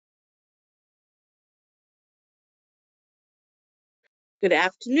Good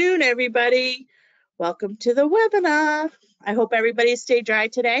afternoon, everybody. Welcome to the webinar. I hope everybody stayed dry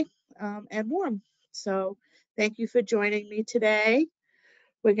today and warm. So thank you for joining me today.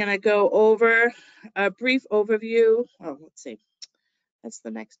 We're going to go over a brief overview. Oh, let's see. That's the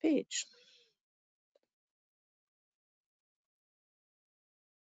next page.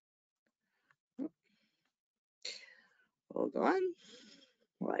 Hold on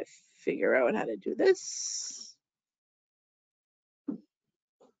while I figure out how to do this.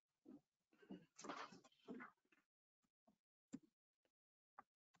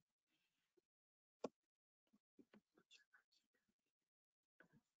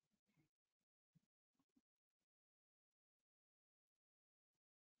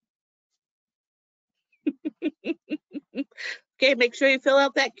 Okay, make sure you fill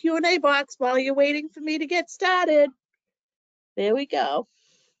out that Q&A box while you're waiting for me to get started. There we go.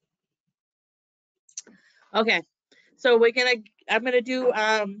 Okay, so I'm gonna do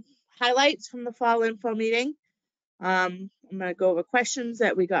highlights from the fall info meeting. I'm gonna go over questions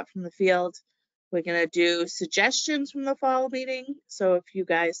that we got from the field. We're gonna do suggestions from the fall meeting. So if you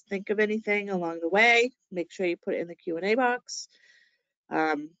guys think of anything along the way, make sure you put it in the Q&A box.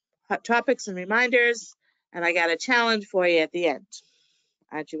 Hot topics and reminders, and I got a challenge for you at the end.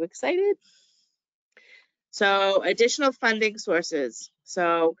 Aren't you excited? So additional funding sources.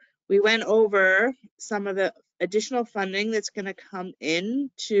 So we went over some of the additional funding that's going to come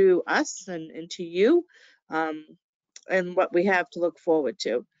in to us and into you, and what we have to look forward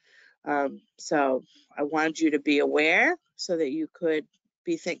to. So I wanted you to be aware so that you could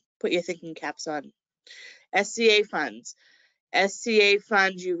put your thinking caps on. SCA funds. SCA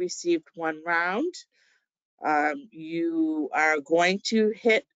funds, you received one round. You are going to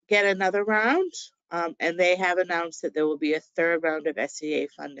get another round, and they have announced that there will be a third round of SCA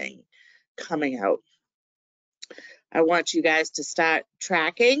funding coming out. I want you guys to start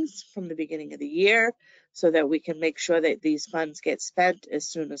tracking from the beginning of the year so that we can make sure that these funds get spent as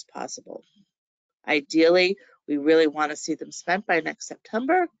soon as possible. Ideally, we really want to see them spent by next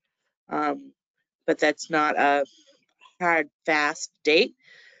September, but that's not a hard, fast date.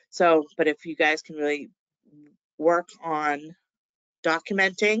 So, but if you guys can really work on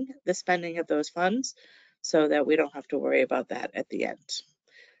documenting the spending of those funds so that we don't have to worry about that at the end.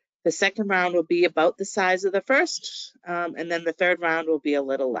 The second round will be about the size of the first, and then the third round will be a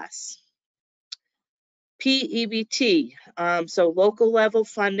little less. PEBT, so local level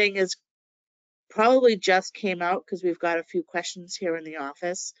funding is probably just came out because we've got a few questions here in the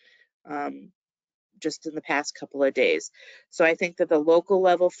office just in the past couple of days. So I think that the local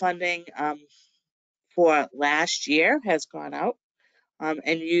level funding for last year has gone out,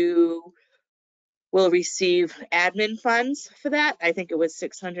 and you will receive admin funds for that. I think it was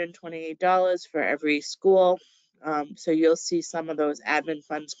 $628 for every school. So you'll see some of those admin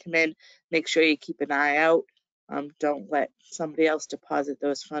funds come in. Make sure you keep an eye out. Don't let somebody else deposit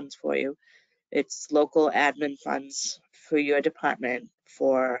those funds for you. It's local admin funds for your department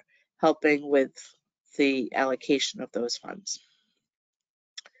for helping with the allocation of those funds.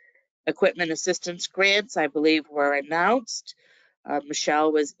 Equipment assistance grants, I believe, were announced.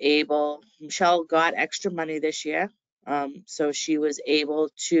 Michelle got extra money this year, so she was able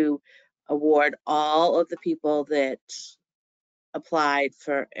to award all of the people that applied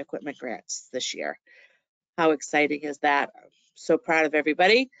for equipment grants this year. How exciting is that? I'm so proud of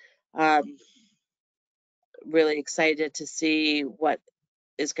everybody. Really excited to see what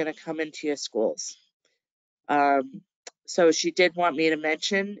is going to come into your schools. So she did want me to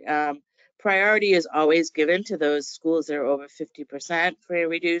mention priority is always given to those schools that are over 50% free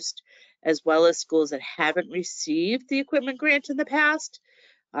and reduced, as well as schools that haven't received the equipment grant in the past.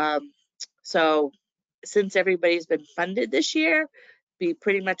 So since everybody's been funded this year, be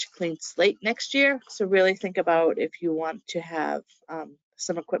pretty much a clean slate next year. So really think about if you want to have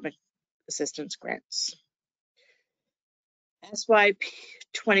some equipment assistance grants.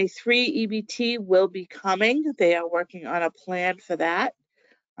 SY23 EBT will be coming. They are working on a plan for that.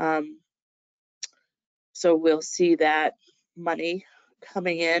 So we'll see that money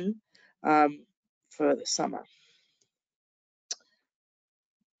coming in for the summer.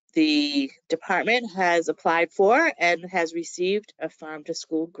 The department has applied for and has received a farm to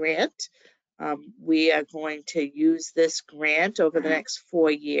school grant. We are going to use this grant over the next 4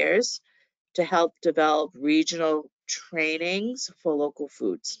 years to help develop regional trainings for local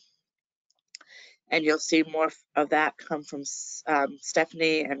foods. And you'll see more of that come from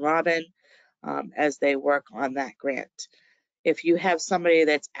Stephanie and Robin as they work on that grant. If you have somebody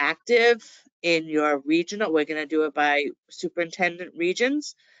that's active in your regional, we're going to do it by superintendent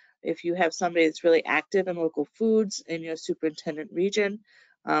regions. if you have somebody that's really active in local foods in your superintendent region,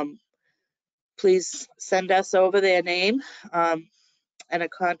 please send us over their name and a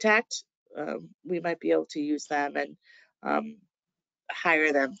contact. We might be able to use them and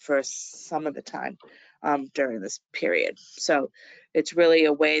hire them for some of the time during this period. So it's really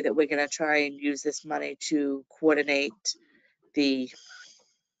a way that we're going to try and use this money to coordinate the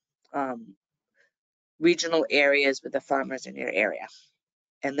regional areas with the farmers in your area.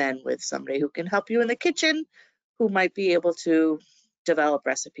 And then with somebody who can help you in the kitchen, who might be able to develop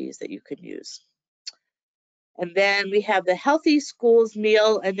recipes that you can use. And then we have the Healthy Schools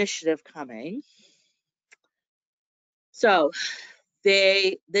Meal Initiative coming. So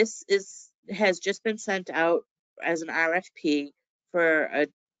this has just been sent out as an RFP for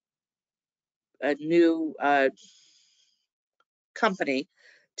a new company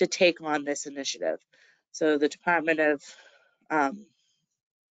to take on this initiative. So the Department of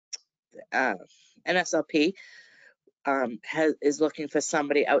NSLP is looking for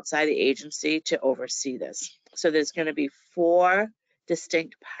somebody outside the agency to oversee this. So there's going to be 4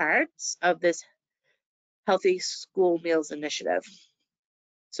 distinct parts of this Healthy School Meals Initiative.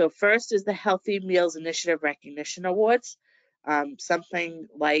 So first is the Healthy Meals Initiative Recognition Awards, something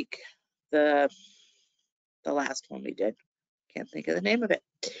like the last one we did. Can't think of the name of it.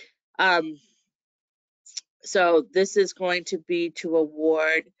 So this is going to be to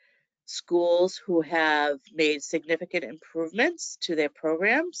award schools who have made significant improvements to their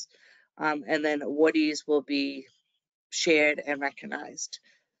programs, and then awardees will be shared and recognized,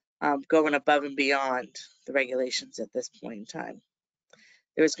 going above and beyond the regulations at this point in time.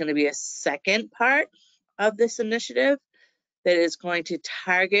 There's going to be a second part of this initiative that is going to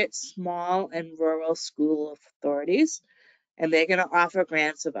target small and rural school authorities, and they're going to offer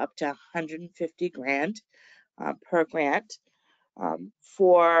grants of up to 150 grand per grant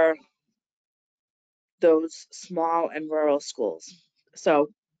for those small and rural schools. So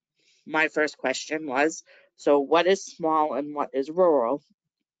my first question was, so what is small and what is rural?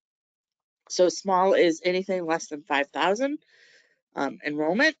 So small is anything less than 5,000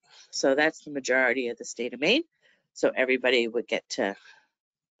 enrollment. So that's the majority of the state of Maine. So everybody would get to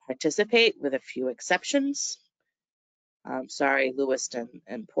participate with a few exceptions. Sorry, Lewiston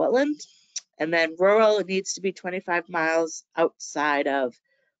and Portland. And then rural, it needs to be 25 miles outside of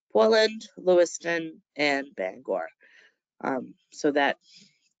Portland, Lewiston, and Bangor. So that,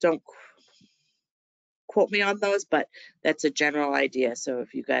 don't quote me on those, but that's a general idea. So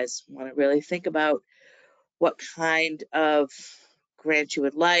if you guys want to really think about what kind of grant you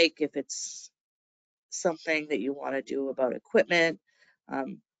would like, if it's something that you want to do about equipment,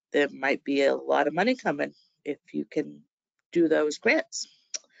 there might be a lot of money coming if you can do those grants.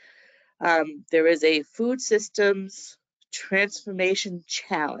 There is a food systems transformation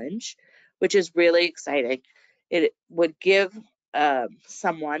challenge, which is really exciting. It would give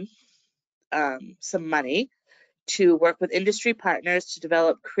someone some money to work with industry partners to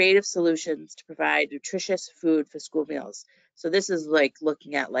develop creative solutions to provide nutritious food for school meals. So this is like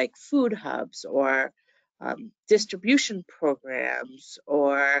looking at like food hubs or distribution programs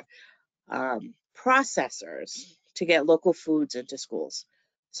or processors to get local foods into schools.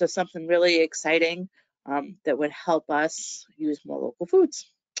 So something really exciting that would help us use more local foods.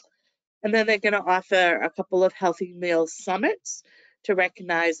 And then they're going to offer a couple of healthy meals summits to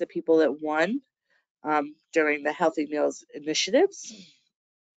recognize the people that won during the Healthy Meals initiatives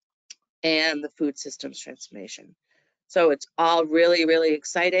and the food systems transformation. So it's all really, really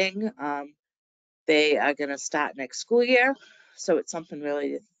exciting. They are going to start next school year. So it's something really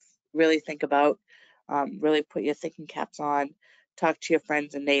to really think about, really put your thinking caps on, talk to your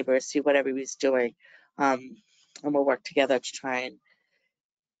friends and neighbors, see what everybody's doing. And we'll work together to try and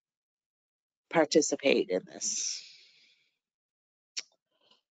participate in this.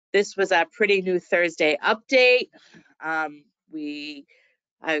 This was our pretty new Thursday update. I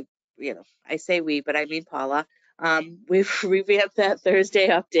say we, but I mean Paula. We've revamped that Thursday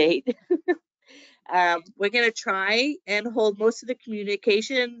update. We're going to try and hold most of the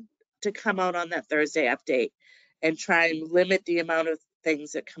communication to come out on that Thursday update and try and limit the amount of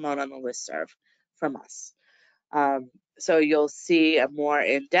things that come out on the listserv from us. So you'll see a more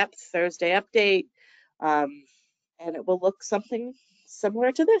in-depth Thursday update, and it will look something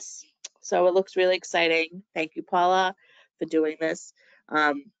similar to this. So it looks really exciting. Thank you, Paula, for doing this.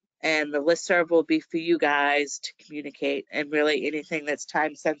 And the listserv will be for you guys to communicate, and really anything that's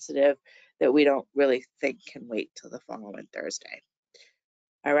time sensitive that we don't really think can wait till the following Thursday.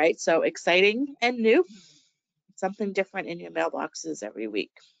 All right, so exciting and new, something different in your mailboxes every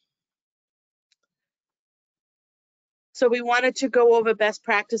week. So we wanted to go over best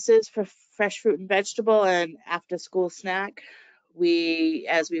practices for fresh fruit and vegetable and after school snack.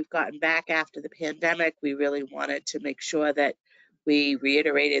 As we've gotten back after the pandemic, we really wanted to make sure that we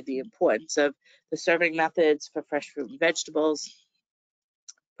reiterated the importance of the serving methods for fresh fruit and vegetables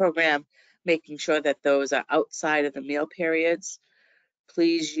program, making sure that those are outside of the meal periods.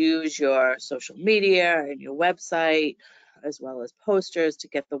 Please use your social media and your website, as well as posters, to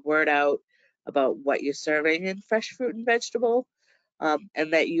get the word out about what you're serving in fresh fruit and vegetable,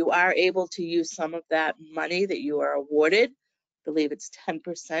 and that you are able to use some of that money that you are awarded, I believe it's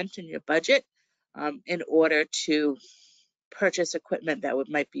 10% in your budget, in order to purchase equipment that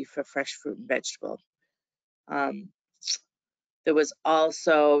might be for fresh fruit and vegetable. There was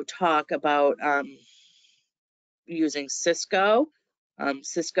also talk about using Cisco.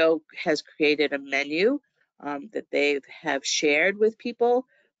 Cisco has created a menu that they have shared with people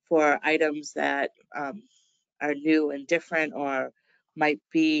for items that are new and different, or might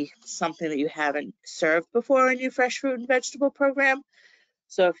be something that you haven't served before in your fresh fruit and vegetable program.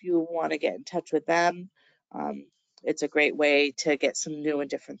 So if you want to get in touch with them, it's a great way to get some new and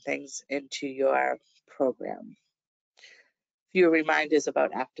different things into your program. Few reminders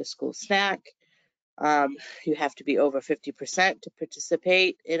about after school snack. You have to be over 50% to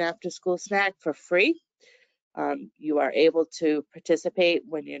participate in after school snack for free. You are able to participate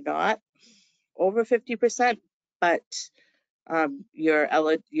when you're not over 50%, but your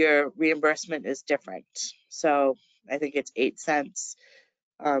reimbursement is different. So I think it's 8 cents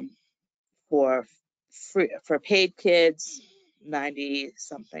for free for paid kids, 90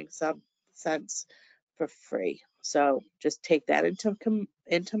 something cents for free. So just take that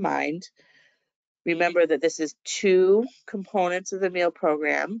into mind. Remember that this is 2 components of the meal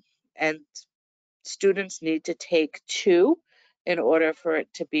program, and students need to take 2 in order for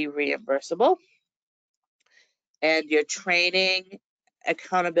it to be reimbursable. And your training,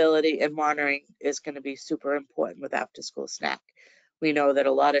 accountability, and monitoring is going to be super important with after school snack. We know that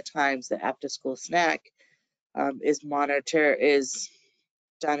a lot of times the after school snack is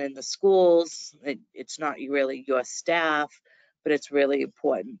done in the schools. It's not really your staff, but it's really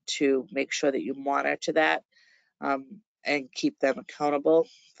important to make sure that you monitor that and keep them accountable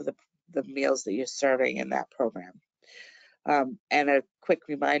for the meals that you're serving in that program. And a quick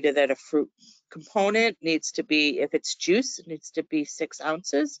reminder that a fruit component needs to be, if it's juice, it needs to be 6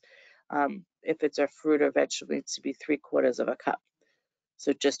 ounces. If it's a fruit or vegetable, it needs to be 3/4 of a cup.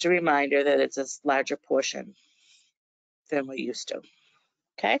 So just a reminder that it's a larger portion than we're used to.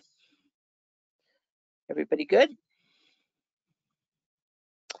 Okay? Everybody good?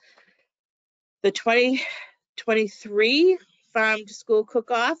 The 2023 Farm to School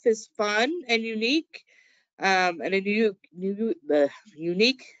Cook-Off is fun and unique, and a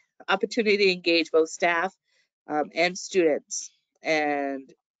unique opportunity to engage both staff and students.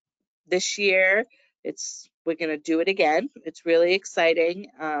 And this year, we're going to do it again. It's really exciting,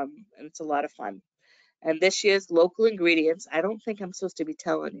 and it's a lot of fun. And this year's local ingredients, I don't think I'm supposed to be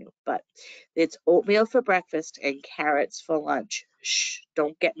telling you, but it's oatmeal for breakfast and carrots for lunch. Shh,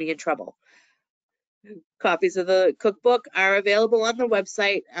 don't get me in trouble. Copies of the cookbook are available on the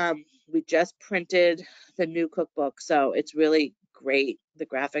website. We just printed the new cookbook, so it's really great. The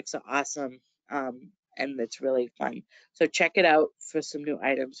graphics are awesome, and it's really fun. So check it out for some new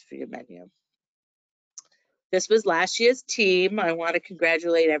items for your menu. This was last year's team. I want to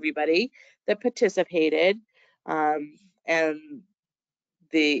congratulate everybody that participated. And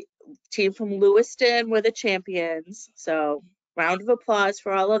the team from Lewiston were the champions. So round of applause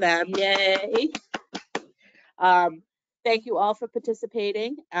for all of them. Yay. Thank you all for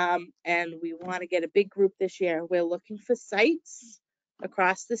participating. And we want to get a big group this year. We're looking for sites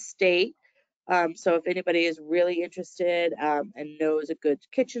across the state. So if anybody is really interested and knows a good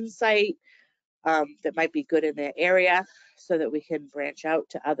kitchen site, that might be good in their area, so that we can branch out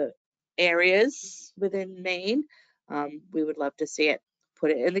to other areas within Maine. We would love to see it.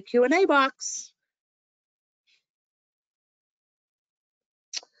 Put it in the Q&A box.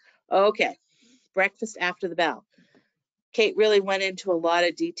 Okay, breakfast after the bell. Kate really went into a lot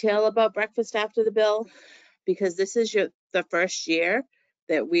of detail about breakfast after the bell, because this is the first year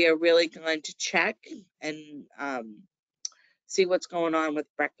that we are really going to check and see what's going on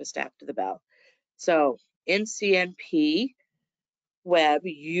with breakfast after the bell. So in CNP Web,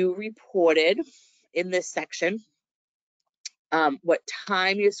 you reported in this section what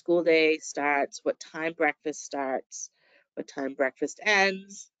time your school day starts, what time breakfast starts, what time breakfast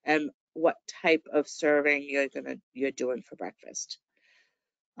ends, and what type of serving you're doing for breakfast.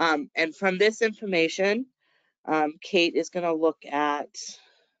 And from this information, Kate is going to look at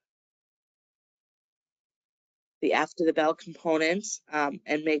the after the bell components,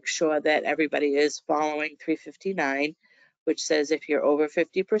 and make sure that everybody is following 359, which says if you're over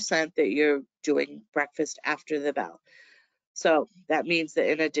 50% that you're doing breakfast after the bell. So that means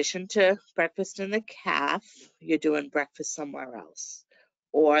that in addition to breakfast in the calf, you're doing breakfast somewhere else,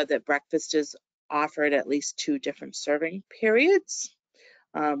 or that breakfast is offered at least 2 different serving periods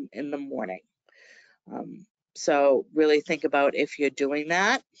in the morning. So really think about if you're doing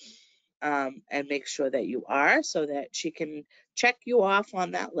that, and make sure that you are, so that she can check you off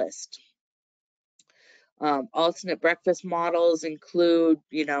on that list. Alternate breakfast models include,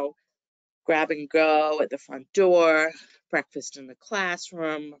 grab and go at the front door, breakfast in the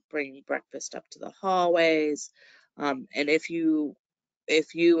classroom, bringing breakfast up to the hallways. And if you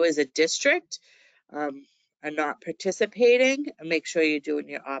as a district are not participating, make sure you're doing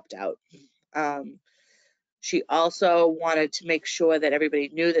your opt-out. She also wanted to make sure that everybody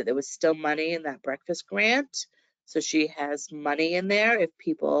knew that there was still money in that breakfast grant. So she has money in there if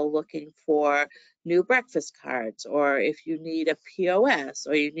people are looking for new breakfast cards, or if you need a POS,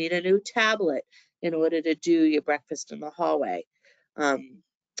 or you need a new tablet in order to do your breakfast in the hallway.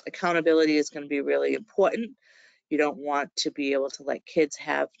 Accountability is going to be really important. You don't want to be able to let kids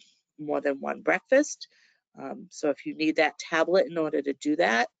have more than one breakfast. So if you need that tablet in order to do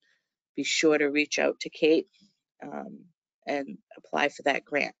that, be sure to reach out to Kate and apply for that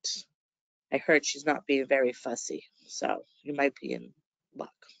grant. I heard she's not being very fussy, so you might be in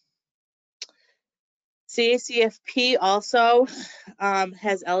luck. CACFP also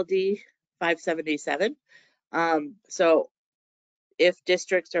has LD 577. So if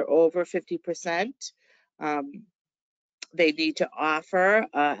districts are over 50%, they need to offer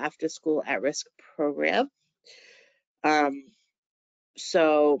after school at-risk program.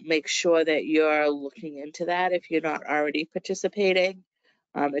 So make sure that you're looking into that if you're not already participating.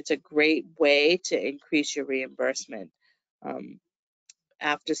 It's a great way to increase your reimbursement.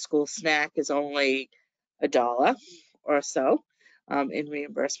 After school snack is only $1 or so in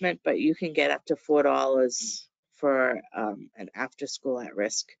reimbursement, but you can get up to $4 for an after school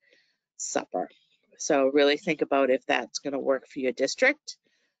at-risk supper. So really think about if that's going to work for your district.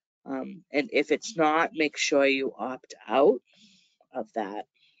 And if it's not, make sure you opt out of that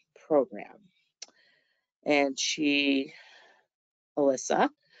program. And Alyssa,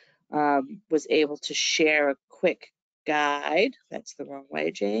 was able to share a quick guide, that's the wrong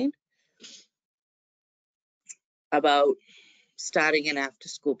way, Jane, about starting an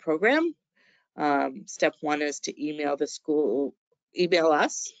after-school program. Step 1 is to email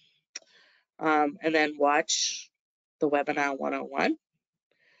us, and then watch the webinar 101.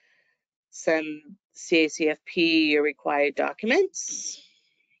 Send CACFP your required documents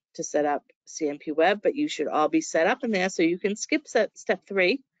to set up CMP Web, but you should all be set up in there so you can skip step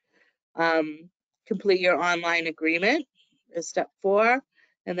 3. Complete your online agreement is step 4,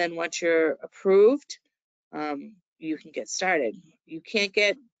 and then once you're approved, you can get started. You can't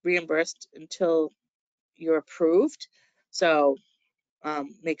get reimbursed until you're approved, so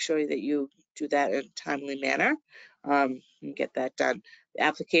make sure that you do that in a timely manner and get that done. The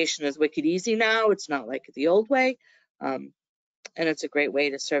application is wicked easy now. It's not like the old way, and it's a great way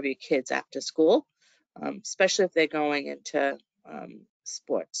to serve your kids after school, especially if they're going into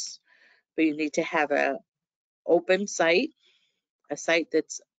sports. But you need to have an open site, a site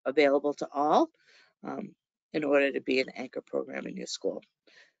that's available to all, in order to be an anchor program in your school.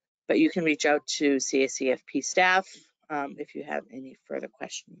 But you can reach out to CACFP staff if you have any further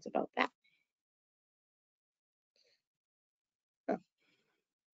questions about that.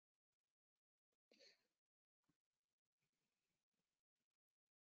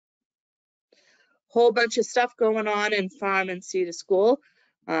 Whole bunch of stuff going on in Farm and Sea to School.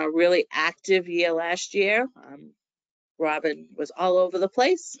 Really active year last year. Robin was all over the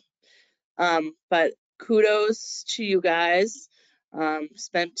place. But kudos to you guys.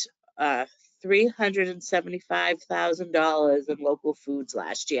 Spent $375,000 in local foods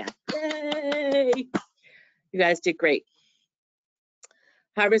last year. Yay! You guys did great.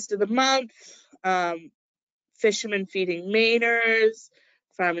 Harvest of the month, Fishermen Feeding Mainers,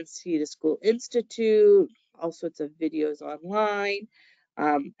 Farm and Sea to School Institute, all sorts of videos online.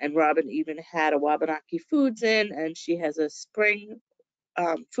 And Robin even had a Wabanaki Foods in, and she has a spring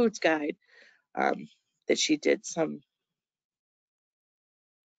foods guide that she did some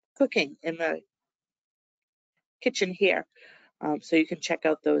cooking in the kitchen here. So you can check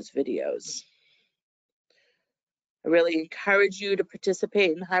out those videos. I really encourage you to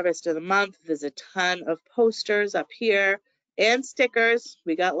participate in Harvest of the Month. There's a ton of posters up here and stickers.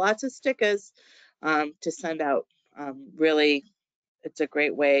 We got lots of stickers to send out. Really, it's a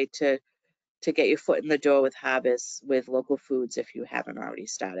great way to to get your foot in the door with harvest with local foods if you haven't already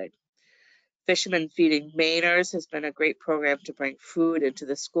started. Fishermen Feeding Mainers has been a great program to bring food into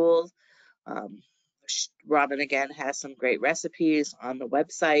the schools. Robin, again, has some great recipes on the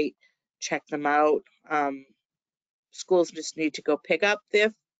website. Check them out. Schools just need to go pick up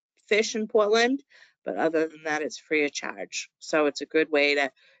their fish in Portland, but other than that, it's free of charge. So it's a good way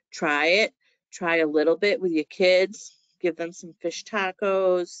to try it. Try a little bit with your kids. Give them some fish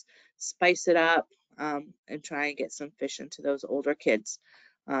tacos, spice it up, and try and get some fish into those older kids.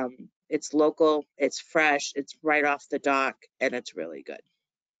 It's local, it's fresh, it's right off the dock, and it's really good.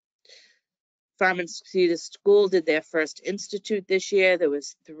 Farm and Cedar School did their first institute this year. There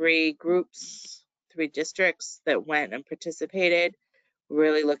was 3 groups, 3 districts that went and participated. We're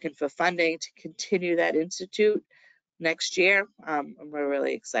really looking for funding to continue that institute next year, and we're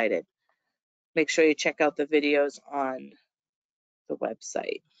really excited. Make sure you check out the videos on the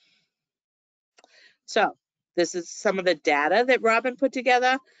website. So this is some of the data that Robin put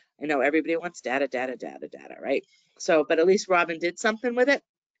together. I know everybody wants data, right? So, but at least Robin did something with it.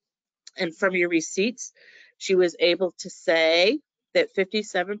 And from your receipts, she was able to say that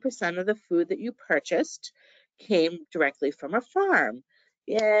 57% of the food that you purchased came directly from a farm.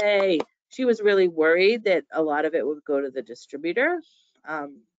 Yay! She was really worried that a lot of it would go to the distributor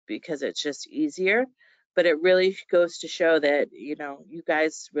because it's just easier. But it really goes to show that, you know, you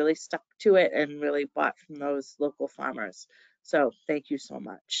guys really stuck to it and really bought from those local farmers. So thank you so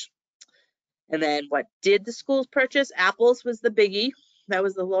much. And then what did the schools purchase? Apples was the biggie. That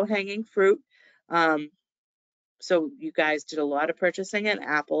was the low-hanging fruit. So you guys did a lot of purchasing in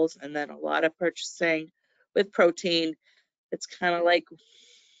apples and then a lot of purchasing with protein. It's kind of like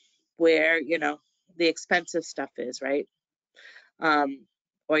where, you know, the expensive stuff is, right?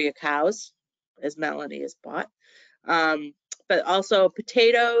 Or your cows, as Melanie has bought. But also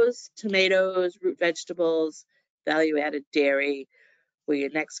potatoes, tomatoes, root vegetables, value-added dairy were your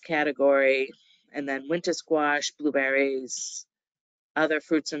next category. And then winter squash, blueberries, other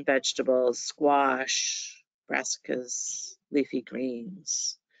fruits and vegetables, squash, brassicas, leafy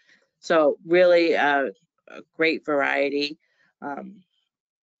greens. So really a great variety.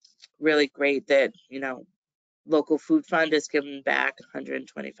 Really great that, you know, local food fund has given back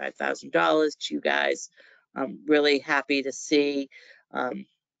 $125,000 to you guys. I'm really happy to see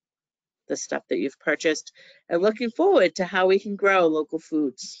the stuff that you've purchased and looking forward to how we can grow local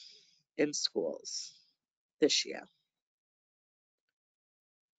foods in schools this year.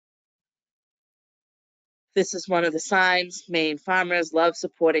 This is one of the signs. Maine farmers love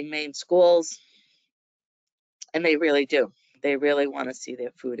supporting Maine schools, and they really do. They really want to see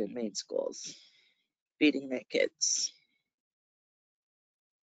their food in Maine schools, feeding their kids.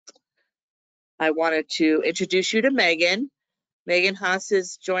 I wanted to introduce you to Megan. Megan Haas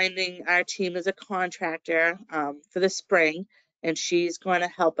is joining our team as a contractor for the spring, and she's going to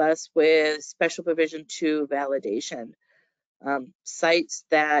help us with special provision 2 validation. Sites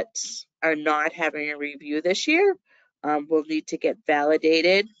that are not having a review this year will need to get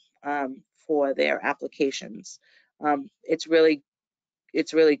validated for their applications. It's really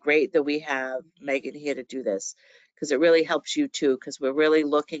great that we have Megan here to do this because it really helps you too, because we're really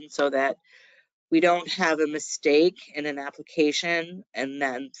looking so that we don't have a mistake in an application and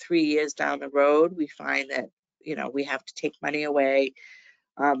then 3 years down the road we find that, you know, we have to take money away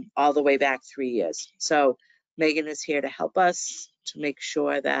all the way back 3 years. So Megan is here to help us to make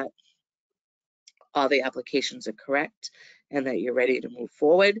sure that all the applications are correct and that you're ready to move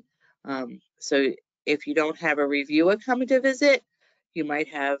forward. So if you don't have a reviewer coming to visit, you might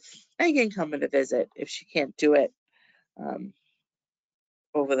have Megan coming to visit if she can't do it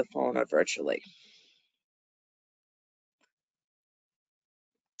over the phone or virtually.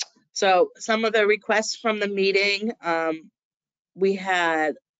 So some of the requests from the meeting, we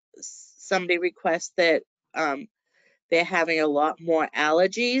had somebody request that they're having a lot more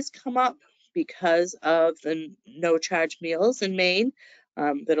allergies come up because of the no charge meals in Maine,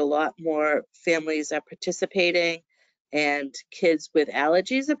 that a lot more families are participating and kids with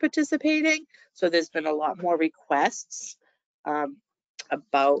allergies are participating. So there's been a lot more requests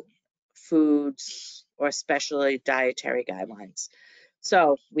about foods or especially dietary guidelines.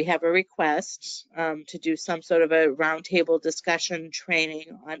 So we have a request to do some sort of a roundtable discussion training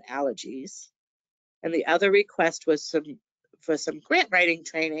on allergies. And the other request was for some grant writing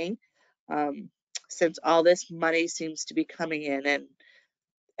training, since all this money seems to be coming in and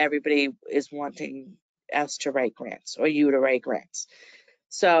everybody is wanting us to write grants or you to write grants.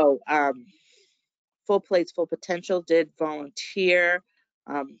 So Full Plates, Full Potential did volunteer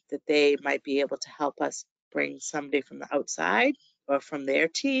that they might be able to help us bring somebody from the outside or from their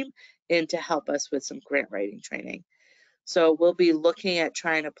team in to help us with some grant writing training. So we'll be looking at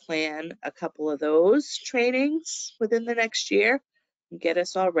trying to plan a couple of those trainings within the next year and get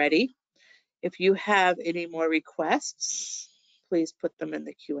us all ready. If you have any more requests, please put them in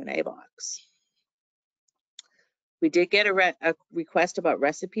the Q&A box. We did get a request about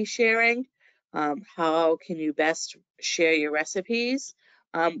recipe sharing. How can you best share your recipes?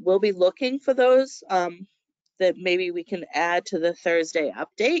 We'll be looking for those that maybe we can add to the Thursday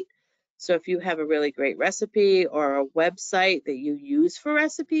update. So if you have a really great recipe or a website that you use for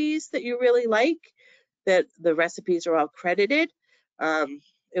recipes that you really like, that the recipes are all credited,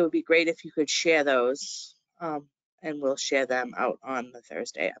 it would be great if you could share those, and we'll share them out on the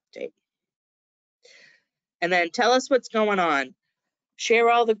Thursday update. And then tell us what's going on. Share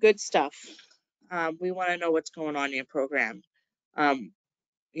all the good stuff. We want to know what's going on in your program.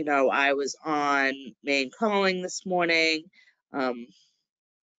 You know, I was on Maine Calling this morning.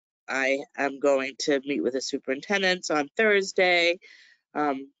 I am going to meet with the superintendents on Thursday.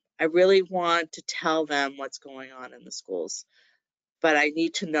 I really want to tell them what's going on in the schools, but I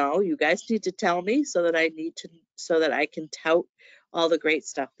need to know. You guys need to tell me so that I can tout all the great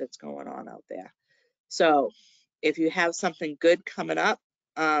stuff that's going on out there. So if you have something good coming up,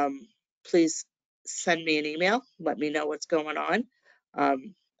 please send me an email. Let me know what's going on.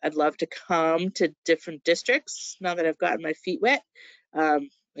 I'd love to come to different districts now that I've gotten my feet wet,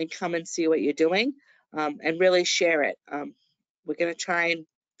 and come and see what you're doing, and really share it. We're going to try and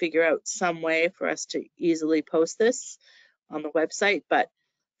figure out some way for us to easily post this on the website, but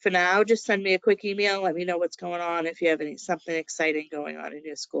for now, just send me a quick email. Let me know what's going on. If you have something exciting going on in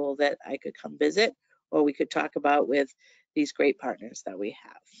your school that I could come visit, or we could talk about with these great partners that we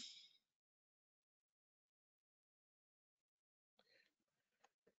have.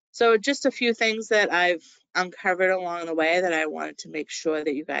 So just a few things that I've uncovered along the way that I wanted to make sure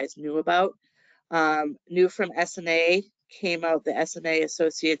that you guys knew about. New from SNA came out the SNA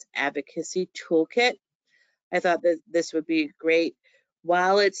Associates Advocacy Toolkit. I thought that this would be great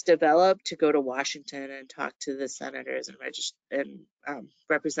while it's developed to go to Washington and talk to the senators and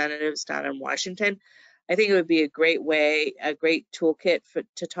representatives down in Washington. I think it would be a great way, a great toolkit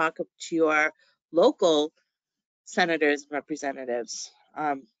to talk to your local senators and representatives.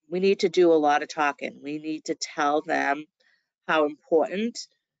 We need to do a lot of talking. We need to tell them how important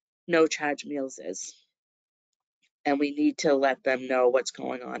no charge meals is. And we need to let them know what's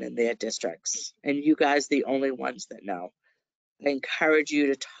going on in their districts. And you guys are the only ones that know. I encourage you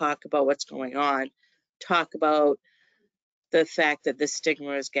to talk about what's going on. Talk about the fact that the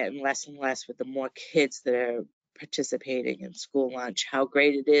stigma is getting less and less with the more kids that are participating in school lunch, how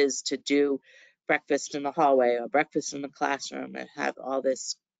great it is to do breakfast in the hallway or breakfast in the classroom and have all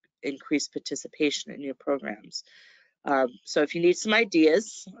this increased participation in your programs. So if you need some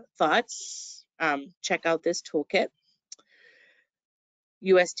ideas, thoughts, check out this toolkit.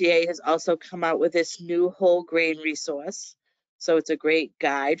 USDA has also come out with this new whole grain resource. So it's a great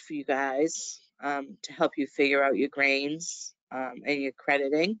guide for you guys to help you figure out your grains and your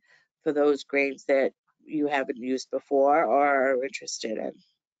crediting for those grains that you haven't used before or are interested in.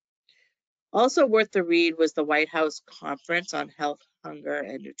 Also worth the read was the White House Conference on Health, Hunger,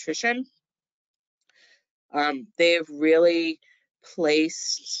 and Nutrition. They've really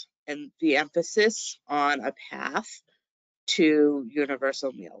placed the emphasis on a path to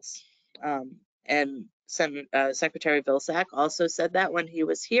universal meals. And Secretary Vilsack also said that when he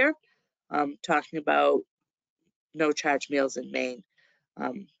was here, talking about no charge meals in Maine,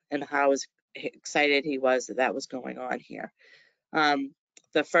 and how excited he was that that was going on here.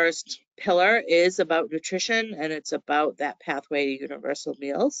 The first pillar is about nutrition, and it's about that pathway to universal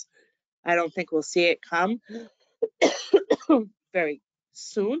meals. I don't think we'll see it come very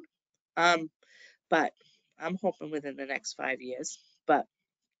soon, but I'm hoping within the next 5 years. But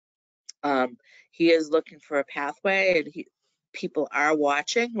he is looking for a pathway, and people are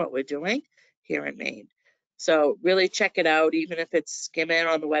watching what we're doing here in Maine. So really check it out, even if it's skimming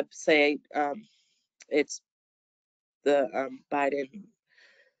on the website. It's the Biden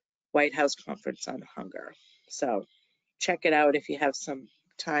White House Conference on Hunger. So check it out if you have some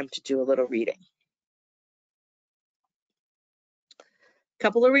time to do a little reading.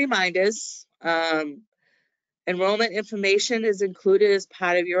 Couple of reminders. Enrollment information is included as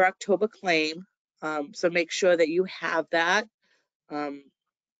part of your October claim. So make sure that you have that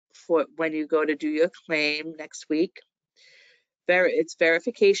for when you go to do your claim next week. It's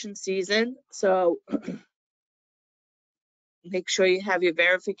verification season, so make sure you have your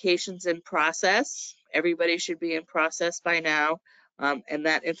verifications in process. Everybody should be in process by now, and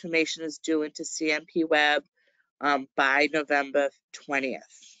that information is due into CMP Web by November 20th.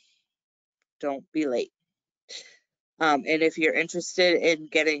 Don't be late. And if you're interested in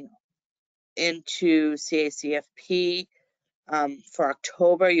getting into CACFP for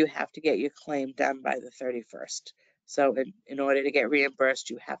October, you have to get your claim done by the 31st. So in order to get reimbursed,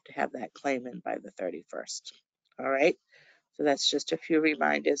 you have to have that claim in by the 31st. All right. So that's just a few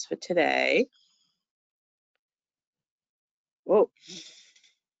reminders for today. Whoa.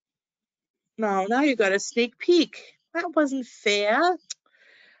 No, now you got a sneak peek. That wasn't fair.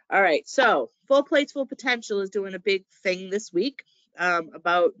 All right. So Full Plates, Full Potential is doing a big thing this week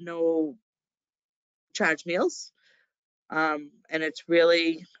about no charge meals. And it's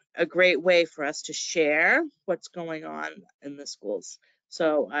really a great way for us to share what's going on in the schools.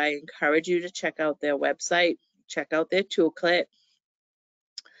 So I encourage you to check out their website, check out their toolkit.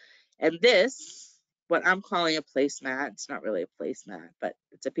 And this, what I'm calling a placemat, it's not really a placemat, but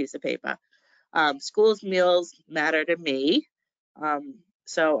it's a piece of paper. Schools meals matter to me.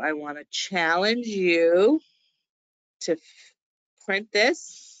 So I want to challenge you to print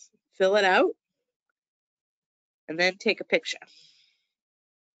this, fill it out, and then take a picture.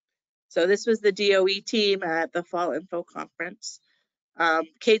 So this was the DOE team at the Fall Info Conference.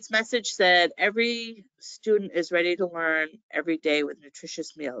 Kate's message said, every student is ready to learn every day with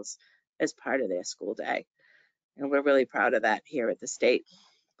nutritious meals as part of their school day. And we're really proud of that here at the state.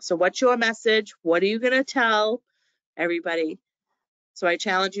 So what's your message? What are you going to tell everybody? So I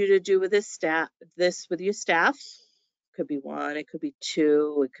challenge you to do with this with your staff. It could be one, it could be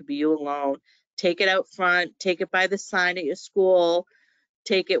two, it could be you alone. Take it out front, take it by the sign at your school,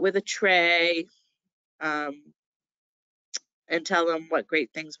 take it with a tray, and tell them what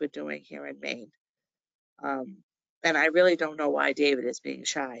great things we're doing here in Maine. And I really don't know why David is being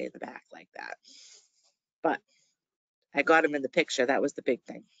shy in the back like that. But I got him in the picture. That was the big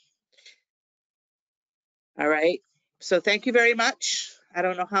thing. All right. So thank you very much. I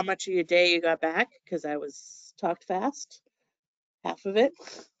don't know how much of your day you got back because I was talked fast. Half of it.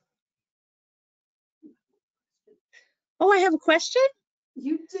 Oh, I have a question?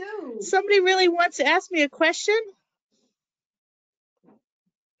 You do. Somebody really wants to ask me a question?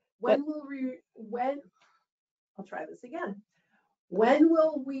 When I'll try this again. When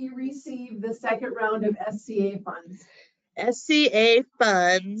will we receive the second round of SCA funds? SCA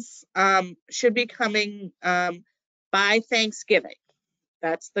funds should be coming by Thanksgiving.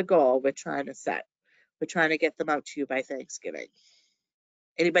 That's the goal we're trying to set. We're trying to get them out to you by Thanksgiving.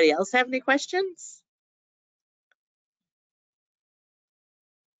 Anybody else have any questions?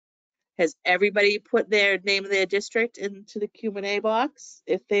 Has everybody put their name of their district into the Q&A box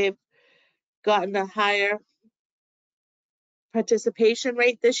if they've gotten a higher participation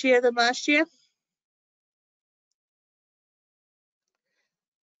rate this year than last year?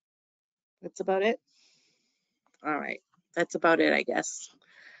 That's about it. All right. That's about it, I guess.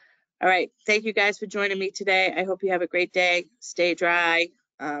 All right. Thank you guys for joining me today. I hope you have a great day. Stay dry,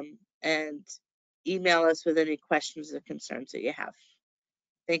 and email us with any questions or concerns that you have.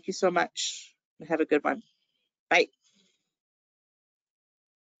 Thank you so much and have a good one. Bye.